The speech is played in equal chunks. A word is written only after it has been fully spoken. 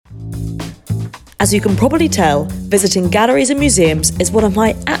As you can probably tell, visiting galleries and museums is one of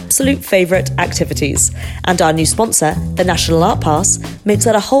my absolute favourite activities, and our new sponsor, the National Art Pass, makes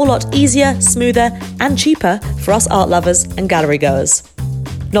that a whole lot easier, smoother and cheaper for us art lovers and gallery goers.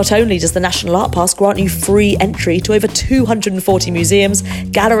 Not only does the National Art Pass grant you free entry to over 240 museums,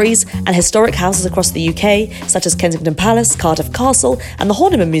 galleries and historic houses across the UK, such as Kensington Palace, Cardiff Castle and the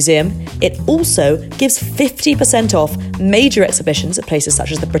Horniman Museum, it also gives 50% off major exhibitions at places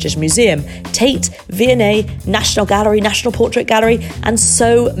such as the British Museum, Tate, V&A, National Gallery, National Portrait Gallery and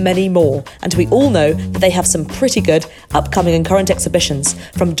so many more. And we all know that they have some pretty good upcoming and current exhibitions,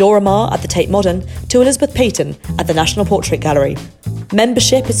 from Dora Maar at the Tate Modern to Elizabeth Peyton at the National Portrait Gallery.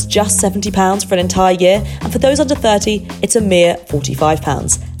 Membership is just £70 for an entire year, and for those under 30, it's a mere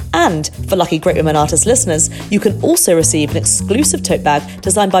 £45. And for lucky Great Women Artists listeners, you can also receive an exclusive tote bag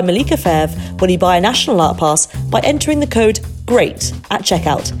designed by Malika Fev when you buy a National Art Pass by entering the code GREAT at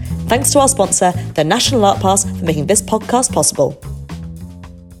checkout. Thanks to our sponsor, the National Art Pass, for making this podcast possible.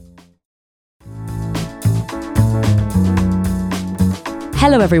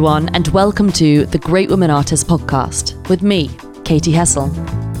 Hello everyone, and welcome to the Great Women Artists podcast with me, Katie Hessel.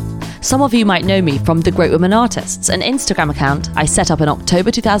 Some of you might know me from The Great Women Artists, an Instagram account I set up in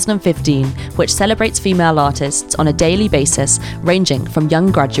October 2015, which celebrates female artists on a daily basis, ranging from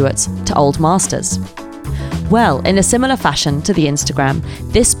young graduates to old masters. Well, in a similar fashion to the Instagram,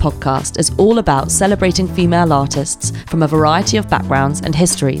 this podcast is all about celebrating female artists from a variety of backgrounds and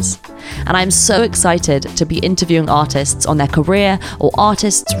histories. And I'm so excited to be interviewing artists on their career, or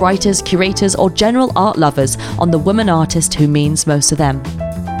artists, writers, curators, or general art lovers on the woman artist who means most to them.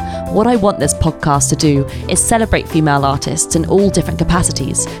 What I want this podcast to do is celebrate female artists in all different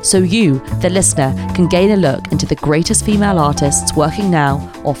capacities, so you, the listener, can gain a look into the greatest female artists working now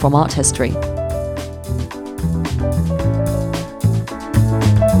or from art history.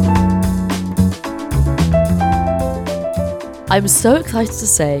 I'm so excited to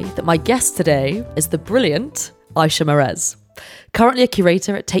say that my guest today is the brilliant Aïcha Mehrez. Currently a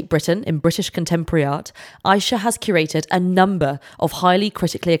curator at Tate Britain in British contemporary art, Aïcha has curated a number of highly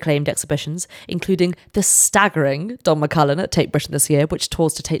critically acclaimed exhibitions, including the staggering Don McCullin at Tate Britain this year, which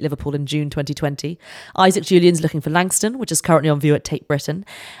tours to Tate Liverpool in June 2020, Isaac Julian's Looking for Langston, which is currently on view at Tate Britain,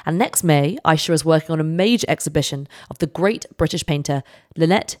 and next May, Aïcha is working on a major exhibition of the great British painter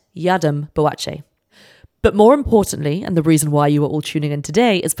Lynette Yadam Boakye. But more importantly, and the reason why you are all tuning in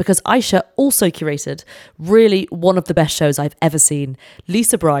today, is because Aïcha also curated really one of the best shows I've ever seen,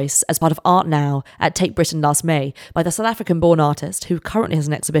 Lisa Brice, as part of Art Now at Tate Britain last May, by the South African-born artist who currently has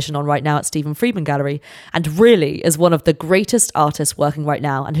an exhibition on right now at Stephen Friedman Gallery, and really is one of the greatest artists working right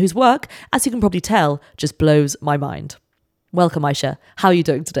now, and whose work, as you can probably tell, just blows my mind. Welcome, Aïcha. How are you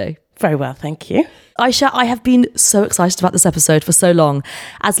doing today? Very well, thank you. Aïcha, I have been so excited about this episode for so long,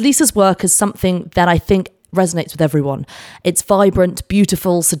 as Lisa's work is something that I think resonates with everyone. It's vibrant,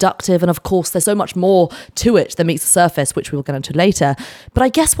 beautiful, seductive, and of course there's so much more to it than meets the surface, which we will get into later. But I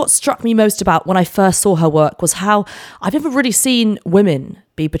guess what struck me most about when I first saw her work was how I've never really seen women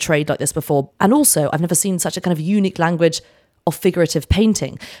be portrayed like this before. And also, I've never seen such a kind of unique language of figurative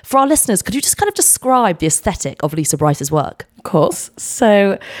painting. For our listeners, could you just kind of describe the aesthetic of Lisa Brice's work? Of course.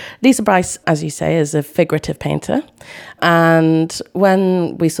 So Lisa Brice, as you say, is a figurative painter. And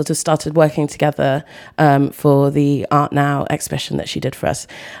when we sort of started working together for the Art Now exhibition that she did for us,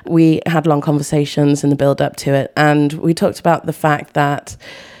 we had long conversations in the build up to it. And we talked about the fact that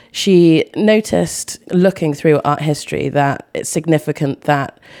she noticed, looking through art history, that it's significant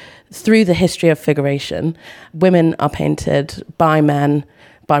that through the history of figuration, women are painted by men,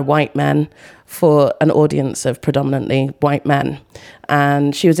 by white men, for an audience of predominantly white men.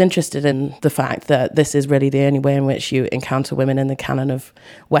 And she was interested in the fact that this is really the only way in which you encounter women in the canon of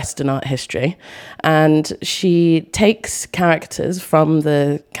Western art history. And she takes characters from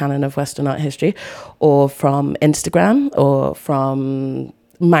the canon of Western art history, or from Instagram, or from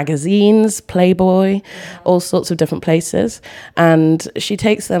magazines, Playboy, all sorts of different places. And she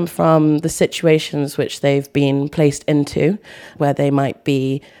takes them from the situations which they've been placed into, where they might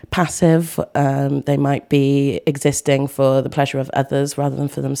be passive, they might be existing for the pleasure of others rather than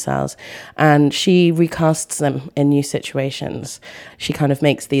for themselves. And she recasts them in new situations. She kind of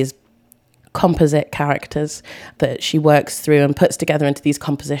makes these composite characters that she works through and puts together into these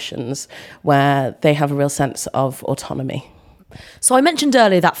compositions where they have a real sense of autonomy. So I mentioned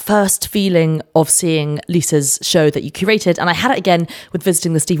earlier that first feeling of seeing Lisa's show that you curated, and I had it again with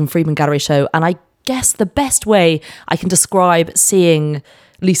visiting the Stephen Friedman Gallery show, and I guess the best way I can describe seeing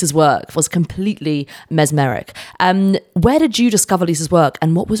Lisa's work was completely mesmeric. Where did you discover Lisa's work,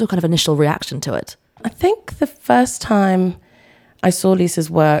 and what was your kind of initial reaction to it? I think the first time I saw Lisa's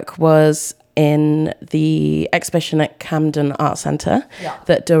work was in the exhibition at Camden Art Centre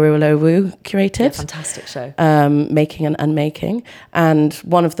that Duru Olowu curated. Yeah, fantastic show. Making and Unmaking. And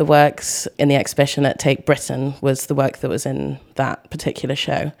one of the works in the exhibition at Tate Britain was the work that was in that particular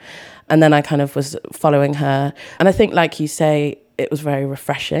show. And then I kind of was following her. And I think, like you say, it was very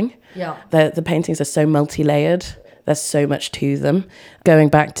refreshing. Yeah. The paintings are so multi-layered. There's so much to them. Going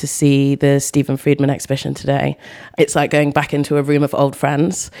back to see the Stephen Friedman exhibition today, it's like going back into a room of old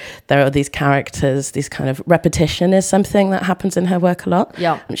friends. There are these characters, these kind of repetition is something that happens in her work a lot.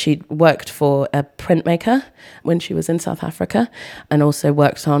 Yeah. She worked for a printmaker when she was in South Africa, and also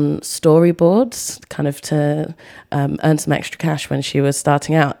worked on storyboards kind of to earn some extra cash when she was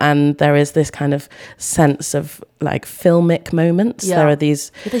starting out. And there is this kind of sense of like filmic moments. Yeah. There are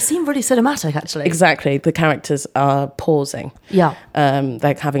these... But they seem really cinematic, actually. Exactly. The characters are pausing. Yeah.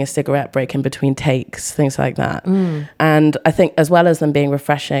 Like having a cigarette break in between takes, things like that. And I think as well as them being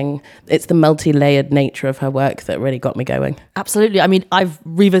refreshing, it's the multi-layered nature of her work that really got me going. Absolutely. I mean, I've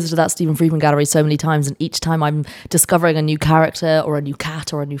revisited that Stephen Friedman gallery so many times, and each time I'm discovering a new character or a new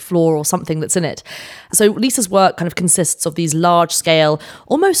cat or a new floor or something that's in it. So Lisa's work kind of consists of these large-scale,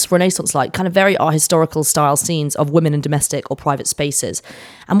 almost Renaissance-like, kind of very art historical style scenes of women in domestic or private spaces.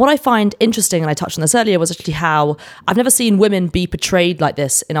 And what I find interesting, and I touched on this earlier, was actually how I've never seen women be portrayed like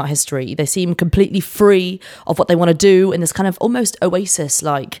this in art history. They seem completely free of what they want to do in this kind of almost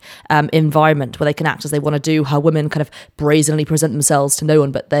oasis-like environment where they can act as they want to do, how women kind of brazenly present themselves to no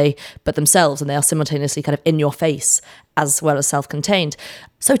one but themselves, and they are simultaneously kind of in your face as well as self-contained.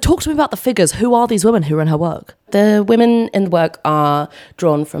 So talk to me about the figures. Who are these women who are in her work? The women in the work are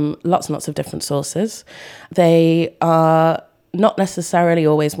drawn from lots and lots of different sources. They are not necessarily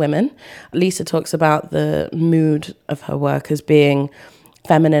always women. Lisa talks about the mood of her work as being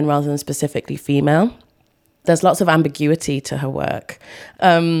feminine rather than specifically female. There's lots of ambiguity to her work.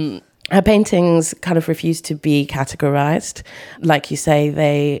 Her paintings kind of refuse to be categorized. Like you say,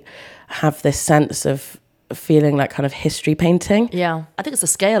 they have this sense of feeling like kind of history painting. Yeah, I think it's the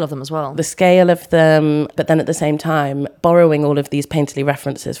scale of them as well. The scale of them, but then at the same time, borrowing all of these painterly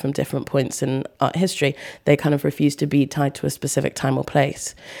references from different points in art history, they kind of refuse to be tied to a specific time or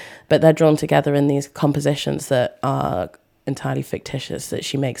place. But they're drawn together in these compositions that are entirely fictitious, that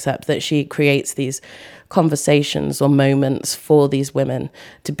she makes up, that she creates these conversations or moments for these women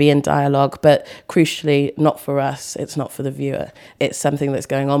to be in dialogue, but crucially not for us, it's not for the viewer, it's something that's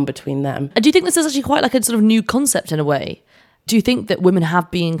going on between them. And do you think this is actually quite like a sort of new concept in a way? Do you think that women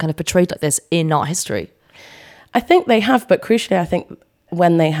have been kind of portrayed like this in art history? I think they have, but crucially I think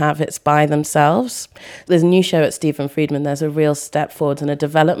when they have, it's by themselves. There's a new show at Stephen Friedman. There's a real step forward and a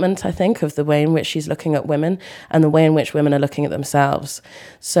development, I think, of the way in which she's looking at women and the way in which women are looking at themselves.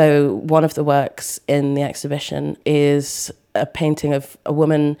 So one of the works in the exhibition is a painting of a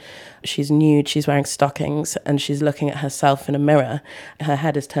woman. She's nude, she's wearing stockings, and she's looking at herself in a mirror. Her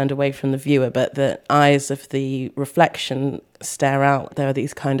head is turned away from the viewer, but the eyes of the reflection stare out. There are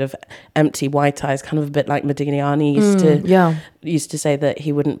these kind of empty white eyes, kind of a bit like Modigliani used to say that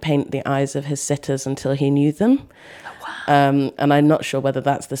he wouldn't paint the eyes of his sitters until he knew them. And I'm not sure whether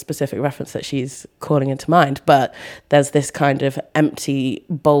that's the specific reference that she's calling into mind, but there's this kind of empty,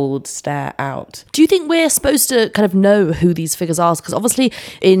 bold stare out. Do you think we're supposed to kind of know who these figures are? Because obviously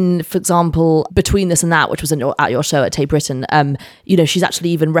in, for example, Between This and That, which was at your show at Tate Britain, she's actually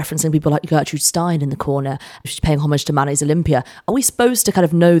even referencing people like Gertrude Stein in the corner. She's paying homage to Manet's Olympia. Are we supposed to kind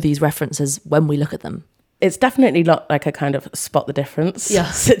of know these references when we look at them? It's definitely not like a kind of spot the difference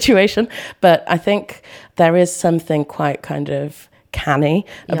situation, but I think there is something quite kind of canny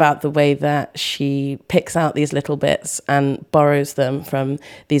about the way that she picks out these little bits and borrows them from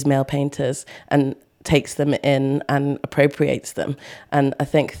these male painters and takes them in and appropriates them. And I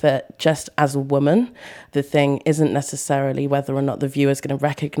think that just as a woman, the thing isn't necessarily whether or not the viewer is going to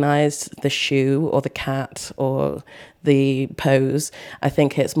recognize the shoe or the cat or the pose. I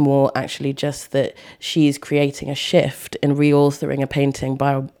think it's more actually just that she's creating a shift in reauthoring a painting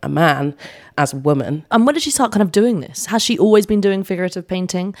by a man as a woman. And when did she start kind of doing this? Has she always been doing figurative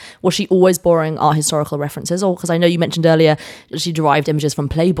painting? Was she always borrowing art historical references? Or because I know you mentioned earlier she derived images from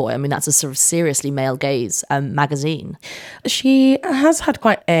Playboy. I mean, that's a sort of seriously male gaze magazine. She has had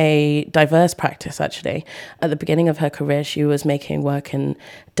quite a diverse practice, actually. At the beginning of her career, she was making work in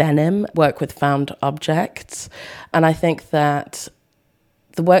denim, work with found objects. And I think that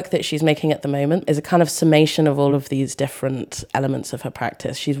the work that she's making at the moment is a kind of summation of all of these different elements of her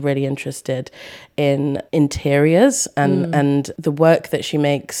practice. She's really interested in interiors and the work that she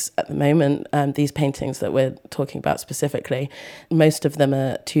makes at the moment, these paintings that we're talking about specifically, most of them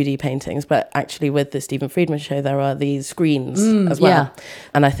are 2D paintings, but actually with the Stephen Friedman show, there are these screens as well. Yeah.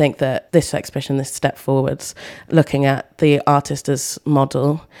 And I think that this exhibition, this step forwards, looking at the artist as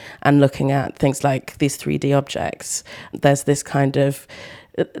model and looking at things like these 3D objects, there's this kind of,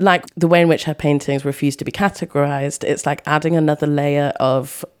 like the way in which her paintings refuse to be categorized, it's like adding another layer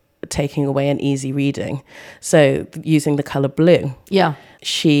of taking away an easy reading. So using the color blue. Yeah.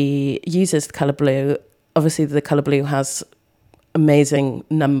 She uses the color blue. Obviously, the color blue has amazing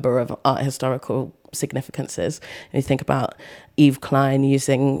number of art historical significances. And you think about Yves Klein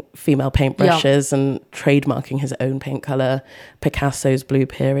using female paintbrushes and trademarking his own paint color, Picasso's blue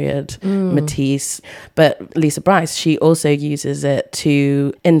period, Matisse. But Lisa Brice, she also uses it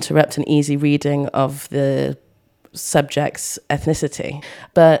to interrupt an easy reading of the subject's ethnicity,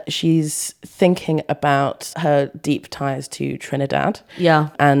 but she's thinking about her deep ties to Trinidad.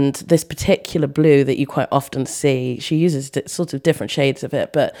 Yeah. And this particular blue that you quite often see, she uses sort of different shades of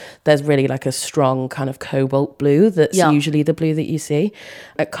it, but there's really like a strong kind of cobalt blue that's usually the blue that you see.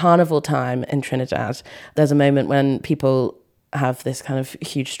 At carnival time in Trinidad, there's a moment when people have this kind of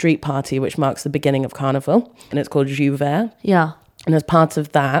huge street party which marks the beginning of carnival, and it's called Jus Vert. Yeah. And as part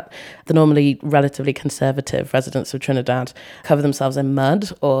of that, the normally relatively conservative residents of Trinidad cover themselves in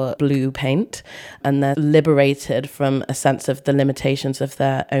mud or blue paint, and they're liberated from a sense of the limitations of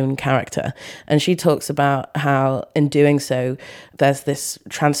their own character. And she talks about how in doing so, there's this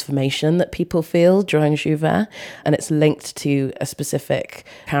transformation that people feel during Jus Vert, and it's linked to a specific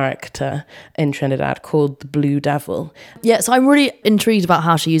character in Trinidad called the Blue Devil. Yeah, so I'm really intrigued about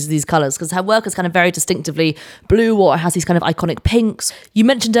how she uses these colours, because her work is kind of very distinctively blue, or it has these kind of iconic pinks. You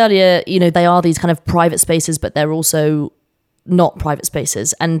mentioned earlier, you know, they are these kind of private spaces, but they're also not private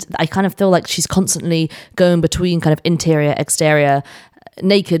spaces. And I kind of feel like she's constantly going between kind of interior, exterior,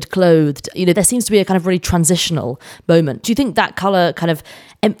 naked, clothed. You know, there seems to be a kind of really transitional moment. Do you think that colour kind of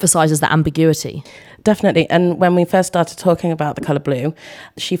emphasises that ambiguity? Definitely. And when we first started talking about the colour blue,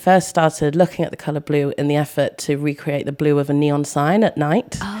 she first started looking at the colour blue in the effort to recreate the blue of a neon sign at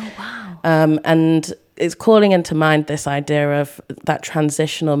night. Oh, wow. And it's calling into mind this idea of that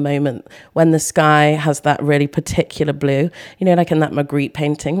transitional moment when the sky has that really particular blue, you know, like in that Magritte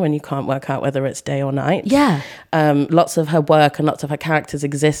painting when you can't work out whether it's day or night. Yeah. Lots of her work and lots of her characters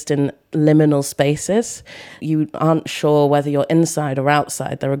exist in liminal spaces. You aren't sure whether you're inside or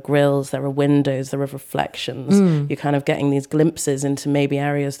outside. There are grills, there are windows, there are reflections. You're kind of getting these glimpses into maybe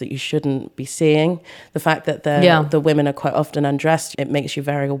areas that you shouldn't be seeing. The fact that the women are quite often undressed, it makes you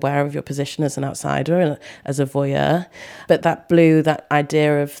very aware of your position as an outsider and as a voyeur. But that blue, that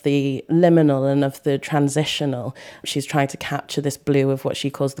idea of the liminal and of the transitional, she's trying to capture this blue of what she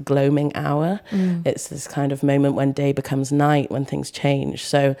calls the gloaming hour. It's this kind of moment when day becomes night, when things change.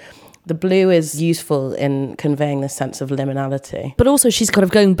 So the blue is useful in conveying this sense of liminality. But also she's kind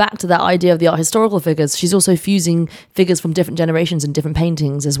of going back to that idea of the art historical figures. She's also fusing figures from different generations and different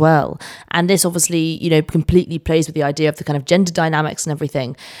paintings as well. And this obviously, you know, completely plays with the idea of the kind of gender dynamics and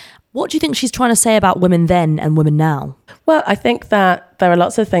everything. What do you think she's trying to say about women then and women now? Well, I think that there are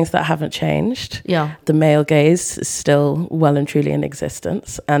lots of things that haven't changed. Yeah. The male gaze is still well and truly in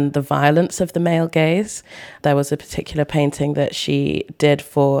existence, and the violence of the male gaze. There was a particular painting that she did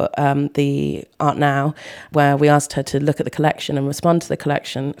for the Art Now, where we asked her to look at the collection and respond to the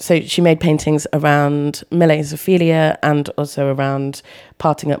collection. So she made paintings around Millet's Ophelia and also around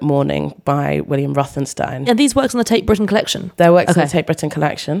Parting at Morning by William Rothenstein. And these works on the Tate Britain collection? They're works on the Tate Britain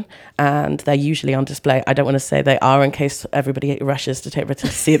collection, and they're usually on display. I don't want to say they are in case everybody rushes to Tate Britain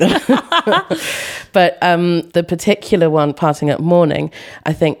to see them. But the particular one, Parting at Morning,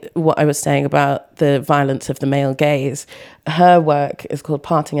 I think what I was saying about the violence of the male gaze, her work is called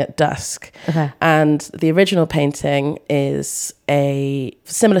Parting at Dusk. Okay. And the original painting is a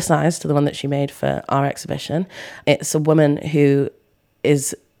similar size to the one that she made for our exhibition. It's a woman who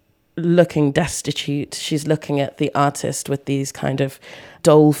is looking destitute. She's looking at the artist with these kind of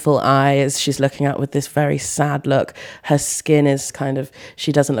doleful eyes. She's looking at with this very sad look. Her skin is kind of,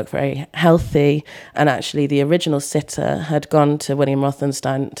 she doesn't look very healthy. And actually the original sitter had gone to William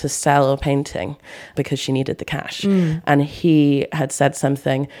Rothenstein to sell a painting because she needed the cash. And he had said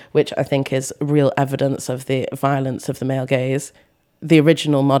something which I think is real evidence of the violence of the male gaze. the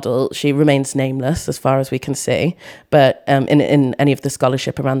original model, she remains nameless as far as we can see, but in any of the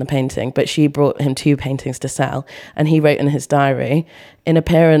scholarship around the painting. But she brought him 2 paintings to sell, and he wrote in his diary, "In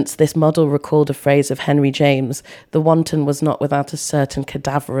appearance, this model recalled a phrase of Henry James, 'The wanton was not without a certain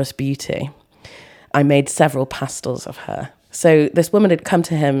cadaverous beauty.' I made several pastels of her." So this woman had come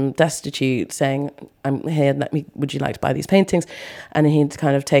to him destitute, saying, "I'm here, would you like to buy these paintings?" And he'd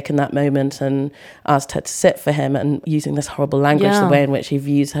kind of taken that moment and asked her to sit for him, and using this horrible language, the way in which he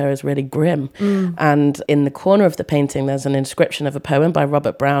views her as really grim. And in the corner of the painting, there's an inscription of a poem by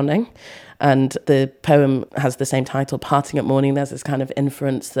Robert Browning. And the poem has the same title, Parting at Morning. There's this kind of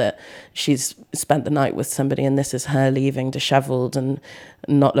inference that she's spent the night with somebody and this is her leaving dishevelled and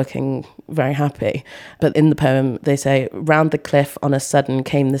not looking very happy. But in the poem, they say, "Round the cliff on a sudden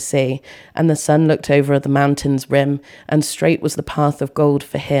came the sea, and the sun looked over the mountain's rim, and straight was the path of gold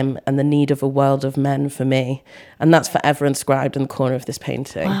for him, and the need of a world of men for me." And that's forever inscribed in the corner of this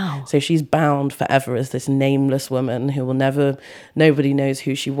painting. Wow. So she's bound forever as this nameless woman who will never, nobody knows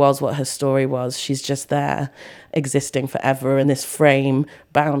who she was, what her story was. She's just there, existing forever in this frame,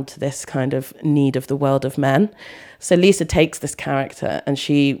 bound to this kind of need of the world of men. So Lisa takes this character and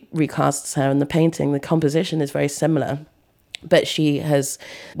she recasts her in the painting. The composition is very similar, but she has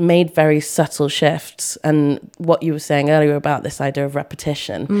made very subtle shifts. And what you were saying earlier about this idea of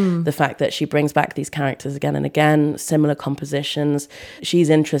repetition, the fact that she brings back these characters again and again, similar compositions. She's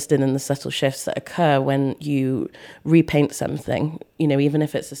interested in the subtle shifts that occur when you repaint something. You know, even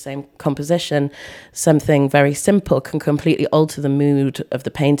if it's the same composition, something very simple can completely alter the mood of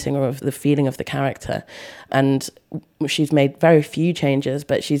the painting or of the feeling of the character. And she's made very few changes,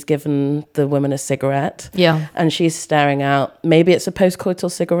 but she's given the woman a cigarette. Yeah. And she's staring out. Maybe it's a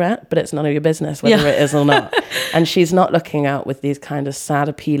post-coital cigarette, but it's none of your business whether it is or not. And she's not looking out with these kind of sad,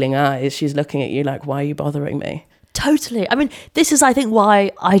 appealing eyes. She's looking at you like, why are you bothering me? Totally. I mean, this is, I think,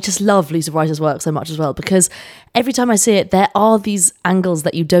 why I just love Lisa Brice's work so much as well, because every time I see it, there are these angles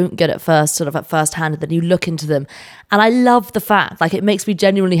that you don't get at first, sort of at first hand, and then you look into them. And I love the fact, like, it makes me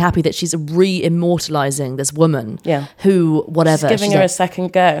genuinely happy that she's re-immortalising this woman who, whatever. She's giving her a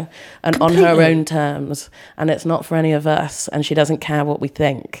second go and completely on her own terms. And it's not for any of us. And she doesn't care what we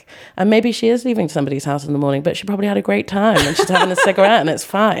think. And maybe she is leaving somebody's house in the morning, but she probably had a great time and she's having a cigarette and it's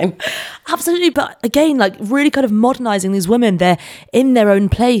fine. Absolutely. But again, like, really kind of modernising these women. They're in their own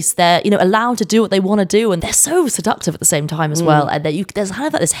place. They're, you know, allowed to do what they want to do. And they're so seductive at the same time as well. And there's kind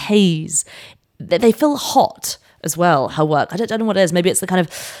of like this haze. They feel hot as well, her work. I don't know what it is. Maybe it's the kind of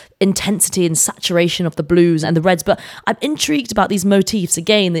intensity and saturation of the blues and the reds, but I'm intrigued about these motifs.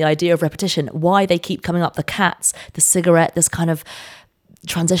 Again, the idea of repetition, why they keep coming up, the cats, the cigarette, this kind of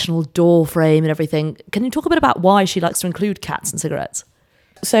transitional door frame and everything. Can you talk a bit about why she likes to include cats and cigarettes?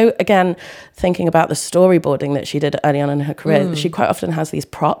 So again, thinking about the storyboarding that she did early on in her career, she quite often has these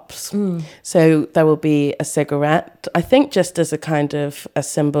props. So there will be a cigarette, I think just as a kind of a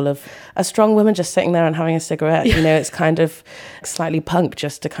symbol of a strong woman just sitting there and having a cigarette. You know, it's kind of slightly punk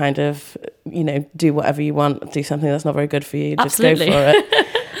just to kind of, you know, do whatever you want, do something that's not very good for you, just Absolutely. go for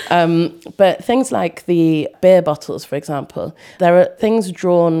it. But things like the beer bottles, for example, there are things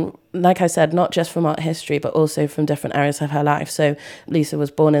drawn, like I said, not just from art history, but also from different areas of her life. So Lisa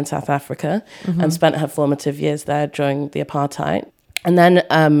was born in South Africa and spent her formative years there during the apartheid. And then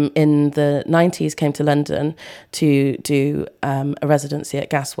in the 90s came to London to do a residency at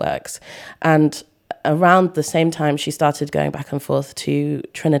Gasworks. And around the same time, she started going back and forth to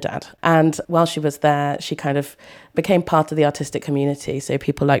Trinidad. And while she was there, she kind of became part of the artistic community. So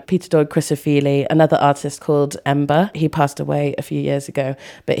people like Peter Doig Crisafulli, another artist called Ember. He passed away a few years ago,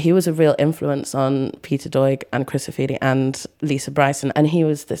 but he was a real influence on Peter Doig and Crisafulli and Lisa Brice. And he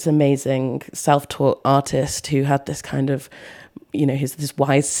was this amazing self-taught artist who had this kind of, you know, he's this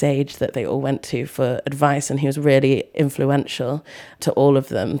wise sage that they all went to for advice, and he was really influential to all of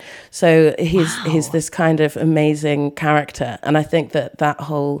them. So he's this kind of amazing character. And I think that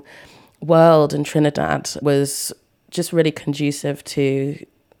whole world in Trinidad was just really conducive to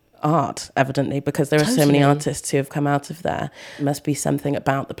art, evidently, because there are so many artists who have come out of there. It must be something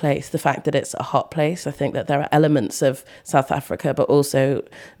about the place, the fact that it's a hot place. I think that there are elements of South Africa, but also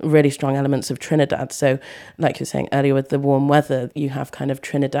really strong elements of Trinidad. So like you were saying earlier with the warm weather, you have kind of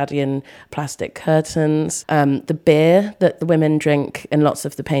Trinidadian plastic curtains. The beer that the women drink in lots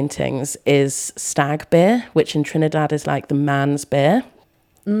of the paintings is stag beer, which in Trinidad is like the man's beer.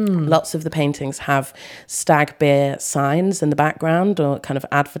 Lots of the paintings have stag beer signs in the background or kind of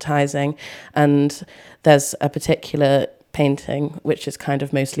advertising. And there's a particular painting which is kind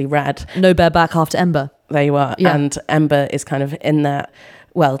of mostly red. No bareback after Ember. There you are. Yeah. And Ember is kind of in that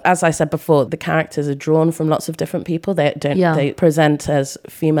well, as I said before, the characters are drawn from lots of different people. They present as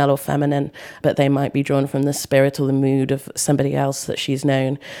female or feminine, but they might be drawn from the spirit or the mood of somebody else that she's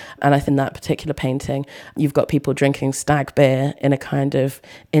known. And I think that particular painting, you've got people drinking stag beer in a kind of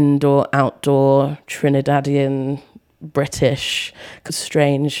indoor, outdoor, Trinidadian, British,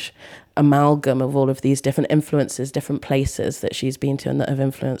 strange amalgam of all of these different influences, different places that she's been to and that have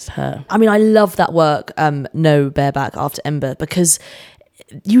influenced her. I mean, I love that work, No Bareback After Ember, because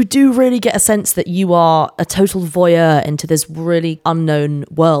you do really get a sense that you are a total voyeur into this really unknown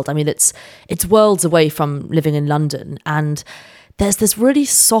world. I mean, it's worlds away from living in London, and there's this really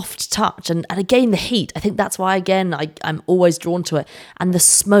soft touch, and again, the heat. I think that's why, again, I'm always drawn to it. And the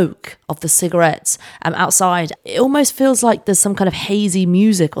smoke of the cigarettes outside, it almost feels like there's some kind of hazy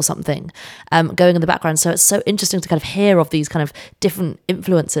music or something going in the background. So it's so interesting to kind of hear of these kind of different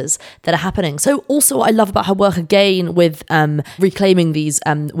influences that are happening. So also what I love about her work, again, with reclaiming these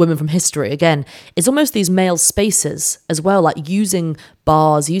women from history, again, is almost these male spaces as well, like using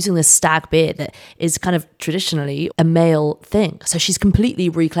bars, using this stag beer that is kind of traditionally a male thing. So she's completely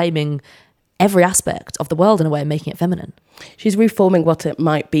reclaiming every aspect of the world in a way, making it feminine. She's reforming what it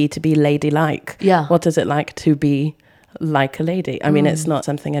might be to be ladylike. Yeah. What is it like to be like a lady? I mean, it's not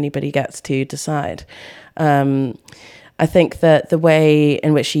something anybody gets to decide. I think that the way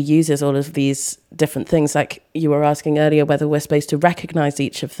in which she uses all of these different things, like you were asking earlier, whether we're supposed to recognize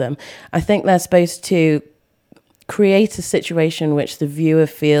each of them, I think they're supposed to create a situation which the viewer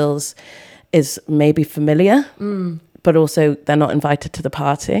feels is maybe familiar, but also they're not invited to the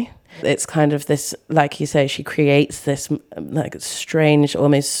party. It's kind of this, like you say, she creates this like strange,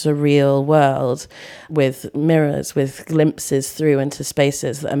 almost surreal world with mirrors, with glimpses through into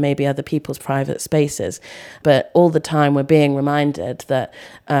spaces that are maybe other people's private spaces. But all the time we're being reminded that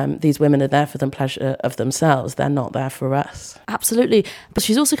these women are there for the pleasure of themselves. They're not there for us. Absolutely. But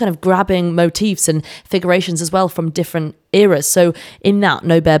she's also kind of grabbing motifs and figurations as well from different eras. So in that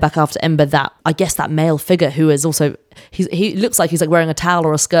No Bareback After Ember, that I guess that male figure who is also, he looks like he's like wearing a towel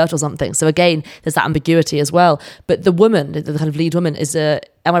or a skirt or something. So again, there's that ambiguity as well. But the woman, the kind of lead woman, is am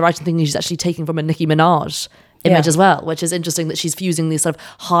I right in thinking she's actually taking from a Nicki Minaj image as well, which is interesting that she's fusing these sort of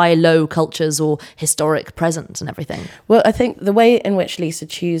high-low cultures or historic present and everything. Well, I think the way in which Lisa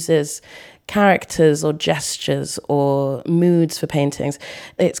chooses characters or gestures or moods for paintings,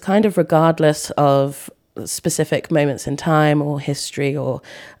 it's kind of regardless of specific moments in time or history or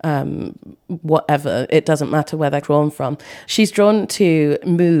whatever. It doesn't matter where they're drawn from. She's drawn to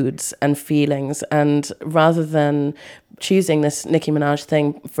moods and feelings, and rather than choosing this Nicki Minaj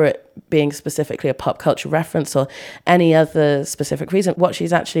thing for it being specifically a pop culture reference or any other specific reason, what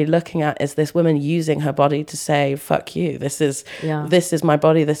she's actually looking at is this woman using her body to say, fuck you, this is my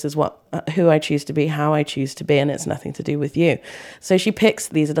body, this is what who I choose to be, how I choose to be, and it's nothing to do with you. So she picks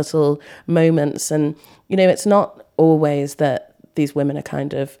these little moments, and you know, it's not always that these women are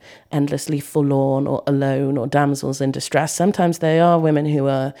kind of endlessly forlorn or alone or damsels in distress. Sometimes they are women who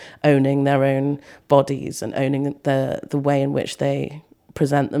are owning their own bodies and owning the way in which they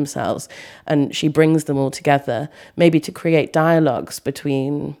present themselves. And she brings them all together, maybe to create dialogues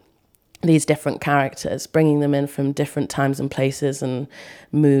between these different characters, bringing them in from different times and places and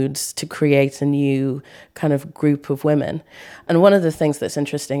moods to create a new kind of group of women. And one of the things that's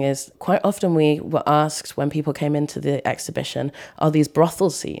interesting is quite often we were asked when people came into the exhibition, are these brothel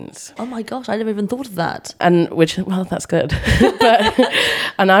scenes? Oh my gosh, I never even thought of that. And which, well, that's good.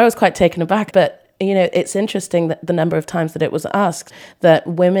 And I was quite taken aback, but you know, it's interesting that the number of times that it was asked that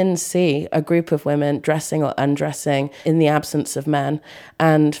women see a group of women dressing or undressing in the absence of men.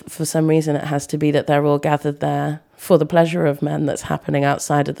 And for some reason, it has to be that they're all gathered there for the pleasure of men that's happening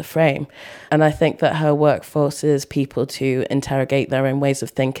outside of the frame. And I think that her work forces people to interrogate their own ways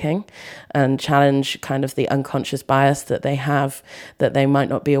of thinking and challenge kind of the unconscious bias that they have that they might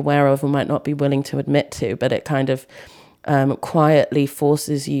not be aware of or might not be willing to admit to, but it kind of quietly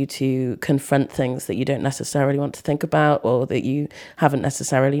forces you to confront things that you don't necessarily want to think about or that you haven't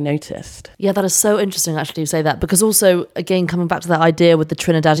necessarily noticed. Yeah, that is so interesting actually to say that, because also, again, coming back to that idea with the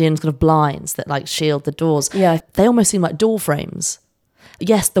Trinidadian kind of blinds that like shield the doors, they almost seem like door frames.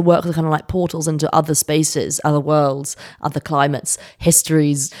 Yes, the works are kind of like portals into other spaces, other worlds, other climates,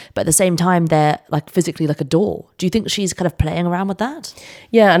 histories, but at the same time, they're like physically like a door. Do you think she's kind of playing around with that?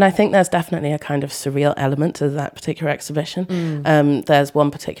 Yeah, and I think there's definitely a kind of surreal element to that particular exhibition. There's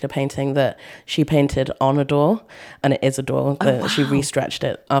one particular painting that she painted on a door, and it is a door. She restretched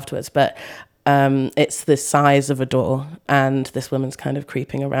it afterwards, but It's the size of a door, and this woman's kind of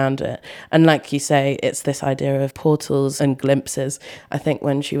creeping around it. And like you say, it's this idea of portals and glimpses. I think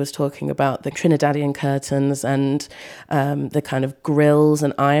when she was talking about the Trinidadian curtains and the kind of grills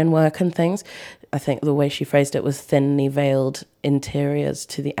and ironwork and things, I think the way she phrased it was thinly veiled interiors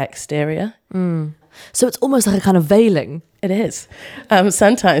to the exterior. So it's almost like a kind of veiling. It is.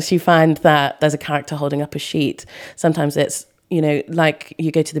 Sometimes you find that there's a character holding up a sheet. Sometimes it's, like you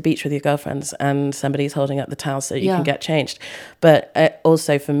go to the beach with your girlfriends and somebody's holding up the towel so you can get changed. But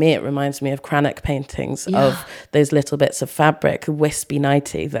also for me, it reminds me of Cranach paintings of those little bits of fabric, wispy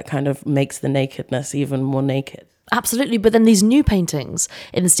nighty, that kind of makes the nakedness even more naked. Absolutely. But then these new paintings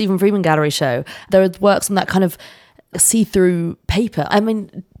in the Stephen Freeman Gallery show, there are works on that kind of see-through paper. I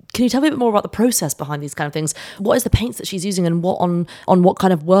mean, can you tell me a bit more about the process behind these kind of things? What is the paints that she's using, and what on what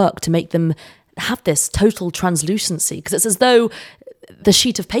kind of work to make them have this total translucency? Because it's as though the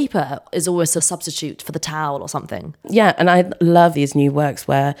sheet of paper is always a substitute for the towel or something. Yeah, and I love these new works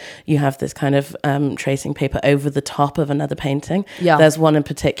where you have this kind of tracing paper over the top of another painting. Yeah. There's one in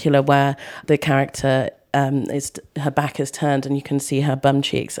particular where the character her back is turned and you can see her bum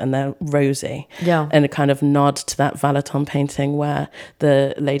cheeks and they're rosy. Yeah. And a kind of nod to that Valaton painting where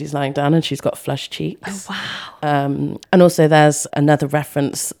the lady's lying down and she's got flushed cheeks. Oh, wow. And also there's another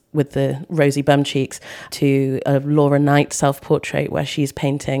reference with the rosy bum cheeks to a Laura Knight self-portrait where she's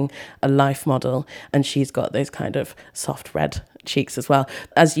painting a life model and she's got those kind of soft red cheeks as well.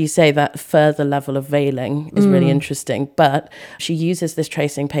 As you say, that further level of veiling is really interesting, but she uses this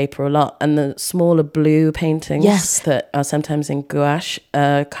tracing paper a lot, and the smaller blue paintings that are sometimes in gouache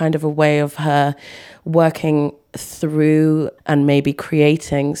are kind of a way of her working through and maybe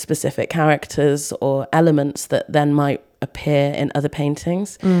creating specific characters or elements that then might appear in other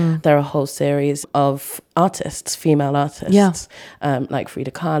paintings. There are a whole series of artists, female artists, like Frida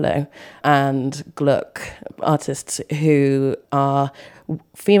Kahlo and Gluck, artists who are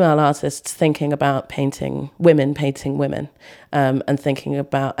female artists thinking about painting women, and thinking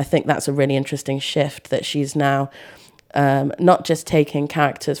about, I think that's a really interesting shift, that she's now not just taking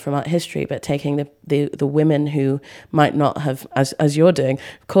characters from art history, but taking the women who might not have, as you're doing,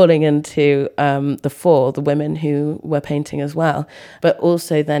 calling into the fore the women who were painting as well, but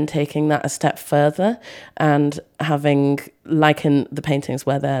also then taking that a step further and having, like in the paintings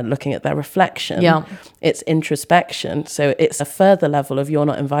where they're looking at their reflection, it's introspection. So it's a further level of you're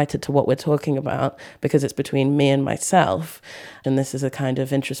not invited to what we're talking about because it's between me and myself. And this is a kind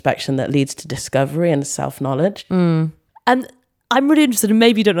of introspection that leads to discovery and self-knowledge. And I'm really interested, and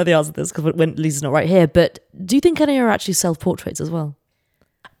maybe you don't know the answer to this because when Lisa's not right here, but do you think any are actually self-portraits as well?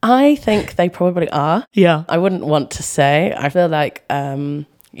 I think they probably are. Yeah. I wouldn't want to say. I feel like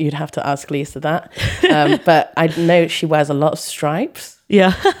you'd have to ask Lisa that. But I know she wears a lot of stripes.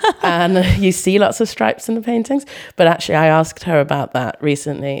 Yeah. And you see lots of stripes in the paintings. But actually, I asked her about that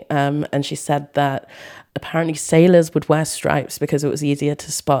recently. And she said that apparently sailors would wear stripes because it was easier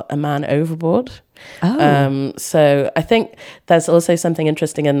to spot a man overboard. Oh. So I think there's also something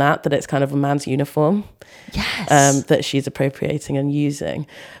interesting in that it's kind of a man's uniform. Yes. That she's appropriating and using.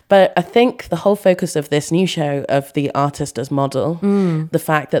 But I think the whole focus of this new show of the artist as model, the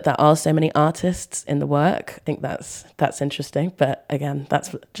fact that there are so many artists in the work, I think that's interesting. But again,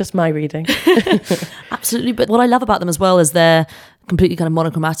 that's just my reading. Absolutely. But what I love about them as well is they're completely kind of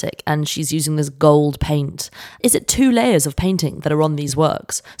monochromatic, and she's using this gold paint. Is it 2 layers of painting that are on these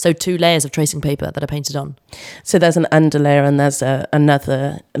works? So 2 layers of tracing paper that are painted on? So there's an underlayer and there's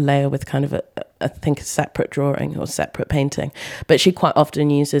another layer with kind of I think a separate drawing or separate painting. But she quite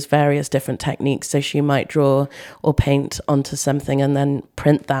often uses various different techniques. So she might draw or paint onto something and then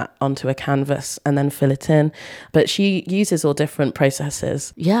print that onto a canvas and then fill it in. But she uses all different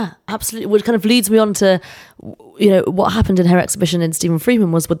processes. Yeah, absolutely. Which kind of leads me on to, what happened in her exhibition in Stephen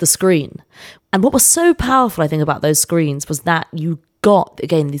Freeman was with the screen. And what was so powerful, I think, about those screens was that you got,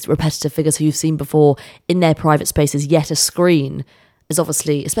 again, these repetitive figures who you've seen before in their private spaces, yet a screen is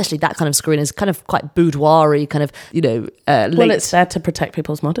obviously, especially that kind of screen, is kind of quite boudoir-y, kind of, Well, it's there to protect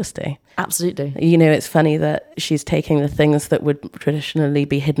people's modesty. Absolutely. It's funny that she's taking the things that would traditionally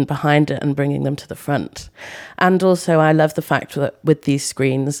be hidden behind it and bringing them to the front. And also, I love the fact that with these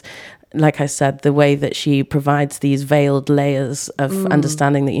screens, like I said, the way that she provides these veiled layers of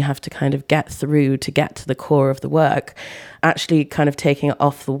understanding that you have to kind of get through to get to the core of the work, actually kind of taking it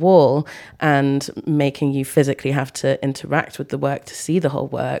off the wall and making you physically have to interact with the work to see the whole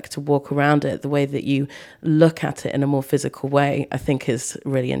work, to walk around it, the way that you look at it in a more physical way, I think is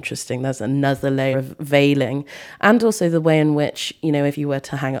really interesting. There's another layer of veiling. And also the way in which, if you were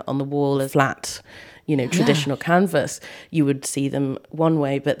to hang it on the wall as flat, traditional canvas, you would see them one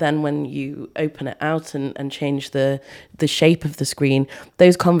way. But then when you open it out and change the shape of the screen,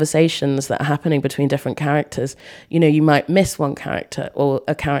 those conversations that are happening between different characters, you might miss one character, or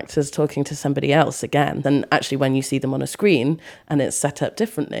a character's talking to somebody else again. And actually when you see them on a screen and it's set up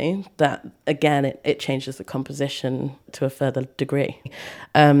differently, that again, it changes the composition to a further degree.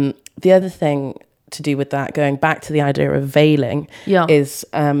 The other thing to do with that, going back to the idea of veiling, is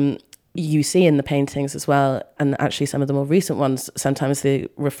you see in the paintings as well, and actually some of the more recent ones, sometimes the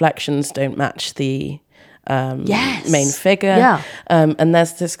reflections don't match the main figure. And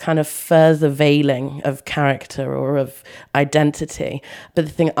there's this kind of further veiling of character or of identity. But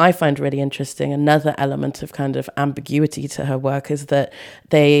the thing I find really interesting, another element of kind of ambiguity to her work, is that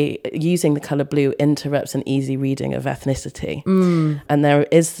using the colour blue interrupts an easy reading of ethnicity. And there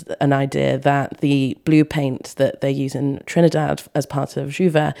is an idea that the blue paint that they use in Trinidad as part of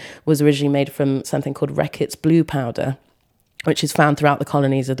Jouvert was originally made from something called Reckitt's blue powder, which is found throughout the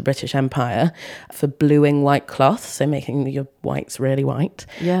colonies of the British Empire for bluing white cloth, so making your whites really white.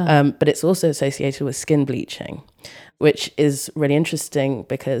 But it's also associated with skin bleaching, which is really interesting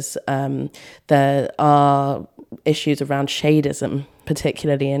because there are issues around shadism,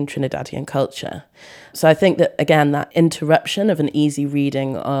 particularly in Trinidadian culture. So I think that, again, that interruption of an easy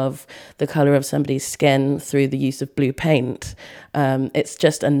reading of the colour of somebody's skin through the use of blue paint, it's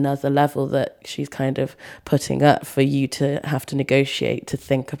just another level that she's kind of putting up for you to have to negotiate, to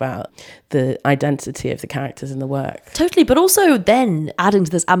think about the identity of the characters in the work. Totally, but also then adding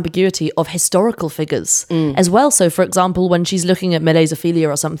to this ambiguity of historical figures as well. So, for example, when she's looking at Millet's Ophelia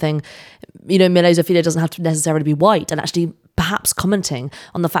or something, Millet's Ophelia doesn't have to necessarily be white, and actually perhaps commenting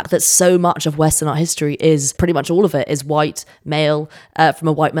on the fact that so much of Western art history is, pretty much all of it, is white male from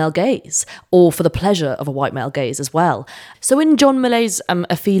a white male gaze, or for the pleasure of a white male gaze as well. So in John Millet's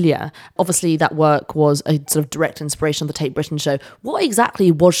Ophelia, obviously that work was a sort of direct inspiration of the Tate Britain show. What exactly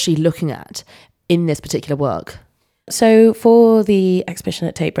was she looking at in this particular work? So for the exhibition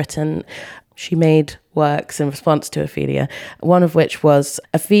at Tate Britain, she made works in response to Ophelia, one of which was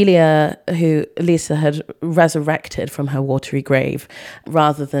Ophelia, who Lisa had resurrected from her watery grave.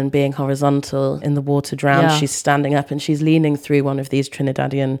 Rather than being horizontal in the water drowned, she's standing up and she's leaning through one of these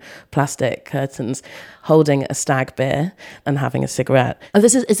Trinidadian plastic curtains, holding a stag beer and having a cigarette. Oh,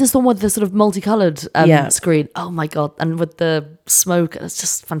 is this the one with the sort of multicoloured screen? Oh my God. And with the smoke, it's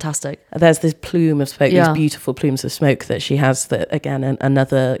just fantastic. There's this plume of smoke, these beautiful plumes of smoke that she has, that, again,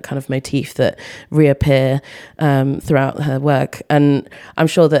 another kind of motif that reappear throughout her work. And I'm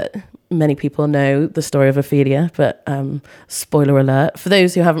sure that many people know the story of Ophelia, but spoiler alert, for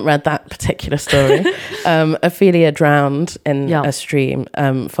those who haven't read that particular story, Ophelia drowned in a stream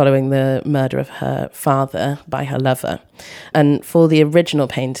following the murder of her father by her lover. And for the original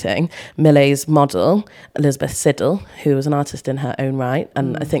painting, Millet's model, Elizabeth Siddal, who was an artist in her own right,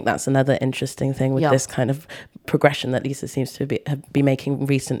 and I think that's another interesting thing with this kind of progression that Lisa seems to be making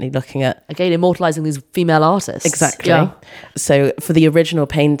recently, looking at... Again, immortalising these female artists. Exactly. Yeah. So for the original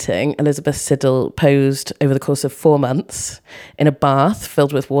painting, Elizabeth Siddal posed over the course of 4 months in a bath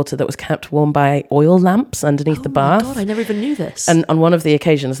filled with water that was kept warm by oil lamps underneath the bath. Oh my God, I never even knew this. And on one of the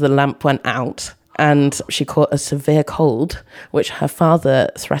occasions, the lamp went out and she caught a severe cold, which her father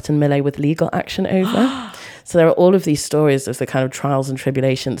threatened Millet with legal action over. So there are all of these stories of the kind of trials and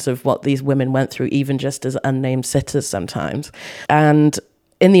tribulations of what these women went through, even just as unnamed sitters sometimes. And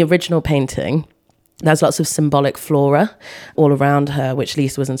in the original painting, there's lots of symbolic flora all around her, which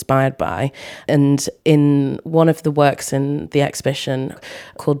Lisa was inspired by. And in one of the works in the exhibition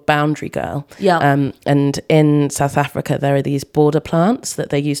called Boundary Girl, and in South Africa, there are these border plants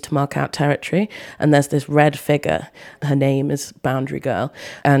that they use to mark out territory. And there's this red figure. Her name is Boundary Girl.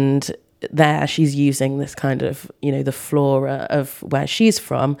 And there she's using this kind of, the flora of where she's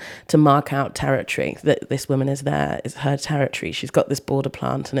from to mark out territory, that this woman is there, is her territory. She's got this border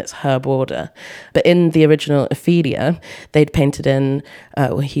plant and it's her border. But in the original Ophelia, he'd painted in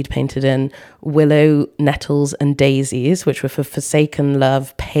willow, nettles and daisies, which were for forsaken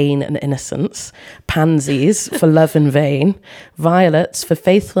love, pain and innocence, pansies for love in vain, violets for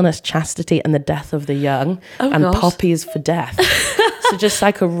faithfulness, chastity and the death of the young, poppies for death. So just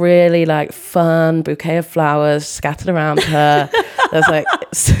like a really fun bouquet of flowers scattered around her. There's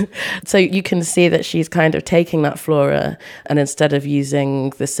so you can see that she's kind of taking that flora, and instead of using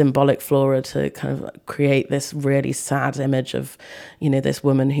the symbolic flora to kind of create this really sad image of, this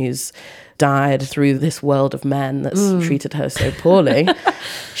woman who's died through this world of men that's treated her so poorly,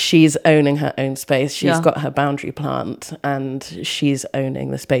 she's owning her own space. She's got her boundary plant and she's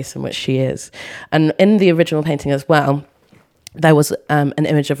owning the space in which she is. And in the original painting as well, there was an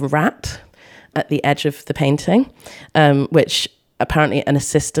image of a rat, at the edge of the painting, which apparently an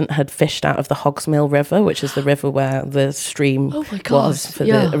assistant had fished out of the Hogsmill River, which is the river where the stream was for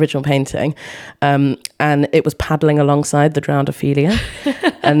the original painting. And it was paddling alongside the drowned Ophelia.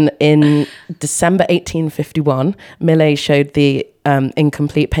 And in December 1851, Millais showed the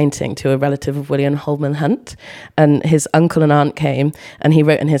incomplete painting to a relative of William Holman Hunt. And his uncle and aunt came, and he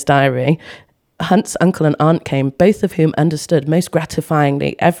wrote in his diary, Hunt's uncle and aunt came, both of whom understood most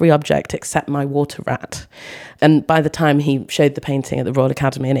gratifyingly every object except my water rat. And by the time he showed the painting at the Royal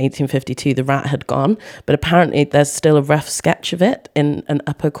Academy in 1852, the rat had gone. But apparently there's still a rough sketch of it in an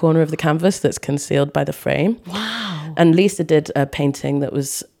upper corner of the canvas that's concealed by the frame. Wow. And Lisa did a painting that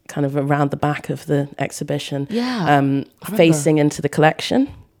was kind of around the back of the exhibition, facing into the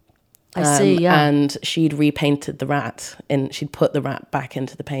collection. I see, yeah. And she'd repainted the rat, and she'd put the rat back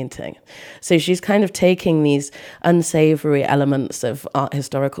into the painting. So she's kind of taking these unsavory elements of art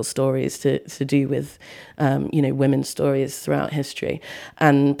historical stories to do with, women's stories throughout history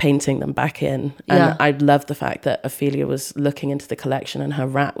and painting them back in. And I love the fact that Ophelia was looking into the collection and her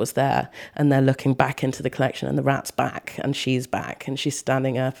rat was there, and they're looking back into the collection and the rat's back and she's back and she's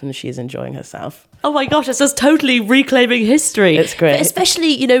standing up and she's enjoying herself. Oh my gosh, it's just totally reclaiming history. It's great. But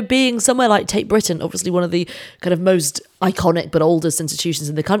especially, being somewhere like Tate Britain, obviously one of the kind of most iconic but oldest institutions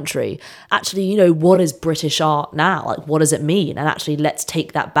in the country. Actually, what is British art now? Like, what does it mean? And actually, let's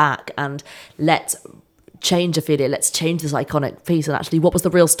take that back and let's change Ophelia, let's change this iconic piece, and actually what was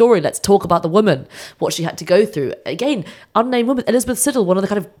the real story? Let's talk about the woman, what she had to go through. Again, unnamed woman, Elizabeth Siddal, one of the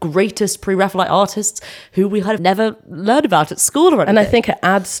kind of greatest pre-Raphaelite artists who we kind of never learned about at school or anything. And I think it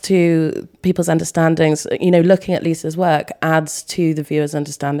adds to people's understandings, looking at Lisa's work adds to the viewer's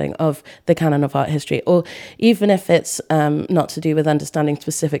understanding of the canon of art history, or even if it's not to do with understanding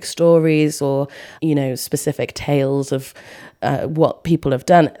specific stories or, specific tales of what people have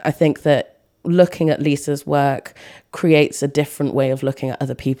done. I think that looking at Lisa's work creates a different way of looking at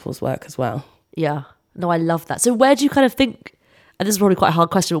other people's work as well. Yeah. No, I love that. So where do you kind of think, and this is probably quite a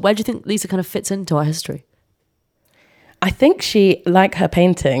hard question, but where do you think Lisa kind of fits into our history? I think she, like her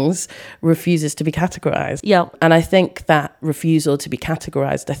paintings, refuses to be categorized. Yeah. And I think that refusal to be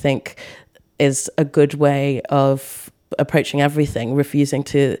categorized, is a good way of approaching everything, refusing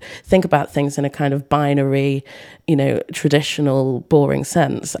to think about things in a kind of binary, traditional, boring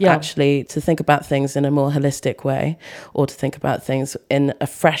sense. Yeah. Actually, to think about things in a more holistic way, or to think about things in a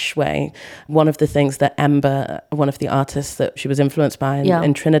fresh way. One of the things that Ember, one of the artists that she was influenced by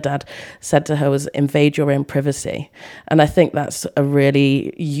in Trinidad, said to her was, invade your own privacy. And I think that's a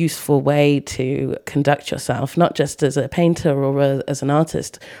really useful way to conduct yourself, not just as a painter or as an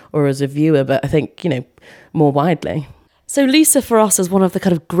artist or as a viewer, but I think, more widely. So Lisa, for us, is one of the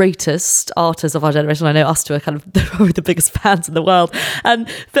kind of greatest artists of our generation. I know us two are kind of probably the biggest fans in the world.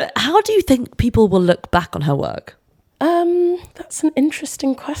 But how do you think people will look back on her work? That's an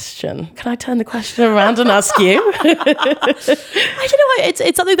interesting question. Can I turn the question around and ask you? I don't know.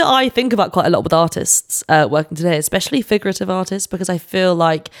 It's something that I think about quite a lot with artists working today, especially figurative artists, because I feel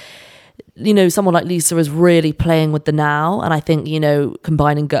like, someone like Lisa is really playing with the now. And I think,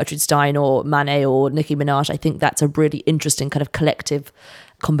 combining Gertrude Stein or Manet or Nicki Minaj, I think that's a really interesting kind of collective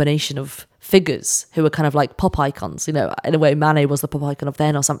combination of figures who are kind of like pop icons. In a way, Manet was the pop icon of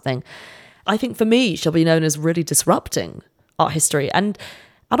then or something. I think for me, she'll be known as really disrupting art history and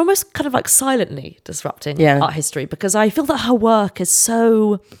almost kind of like silently disrupting art history, because I feel that her work is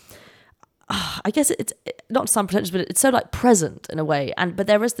so... I guess it's not to sound pretentious, but it's so like present in a way. But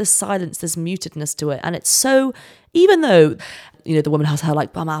there is this silence, this mutedness to it. And it's so, even though, the woman has her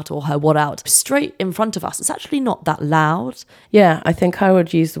like bum out or her what out straight in front of us, it's actually not that loud. Yeah, I think I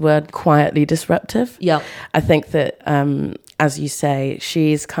would use the word quietly disruptive. Yeah. I think that, as you say,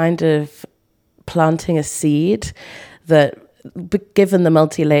 she's kind of planting a seed that, given the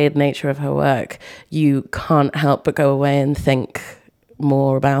multi-layered nature of her work, you can't help but go away and think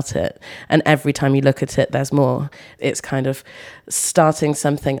more about it, and every time you look at it there's more. It's kind of starting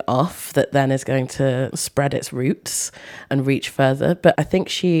something off that then is going to spread its roots and reach further. But I think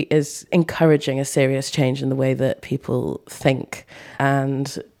she is encouraging a serious change in the way that people think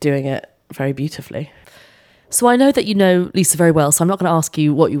and doing it very beautifully. So I know that you know Lisa very well, so I'm not going to ask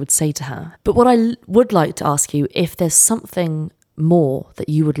you what you would say to her, but what I would like to ask you, if there's something more that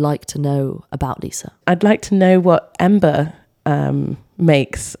you would like to know about Lisa. I'd like to know what Ember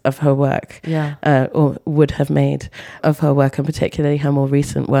makes of her work, or would have made of her work, and particularly her more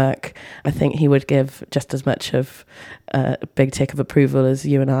recent work. I think he would give just as much of a big tick of approval as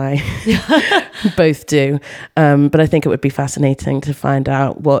you and I both do. But I think it would be fascinating to find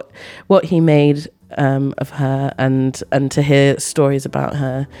out what he made of her and to hear stories about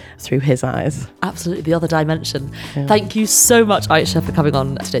her through his eyes. Absolutely, the other dimension. Yeah. Thank you so much, Aïcha, for coming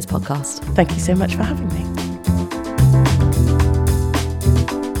on today's podcast. Thank you so much for having me.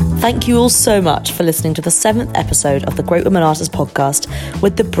 Thank you all so much for listening to the 7th episode of the Great Women Artists podcast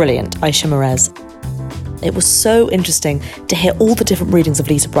with the brilliant Aïcha Mehrez. It was so interesting to hear all the different readings of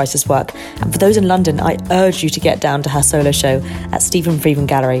Lisa Brice's work, and for those in London, I urge you to get down to her solo show at Stephen Freeman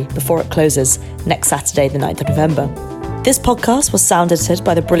Gallery before it closes next Saturday, the 9th of November. This podcast was sound edited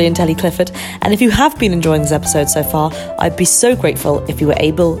by the brilliant Ellie Clifford, and if you have been enjoying this episode so far, I'd be so grateful if you were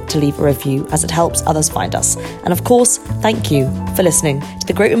able to leave a review, as it helps others find us. And of course, thank you for listening to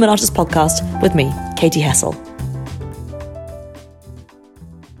the Great Women Artists podcast with me, Katie Hessel.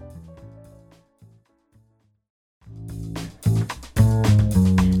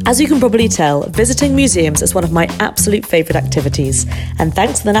 As you can probably tell, visiting museums is one of my absolute favourite activities, and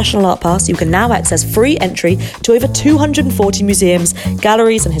thanks to the National Art Pass, you can now access free entry to over 240 museums,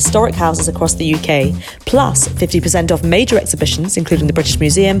 galleries and historic houses across the UK, plus 50% off major exhibitions including the British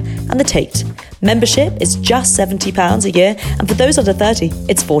Museum and the Tate. Membership is just £70 a year, and for those under 30,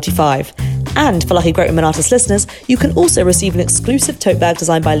 it's £45. And for lucky Great Women Artists listeners, you can also receive an exclusive tote bag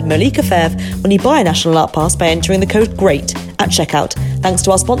designed by Malika Fev when you buy a National Art Pass by entering the code GREAT at checkout. Thanks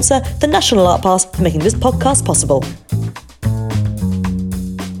to our sponsor, the National Art Pass, for making this podcast possible.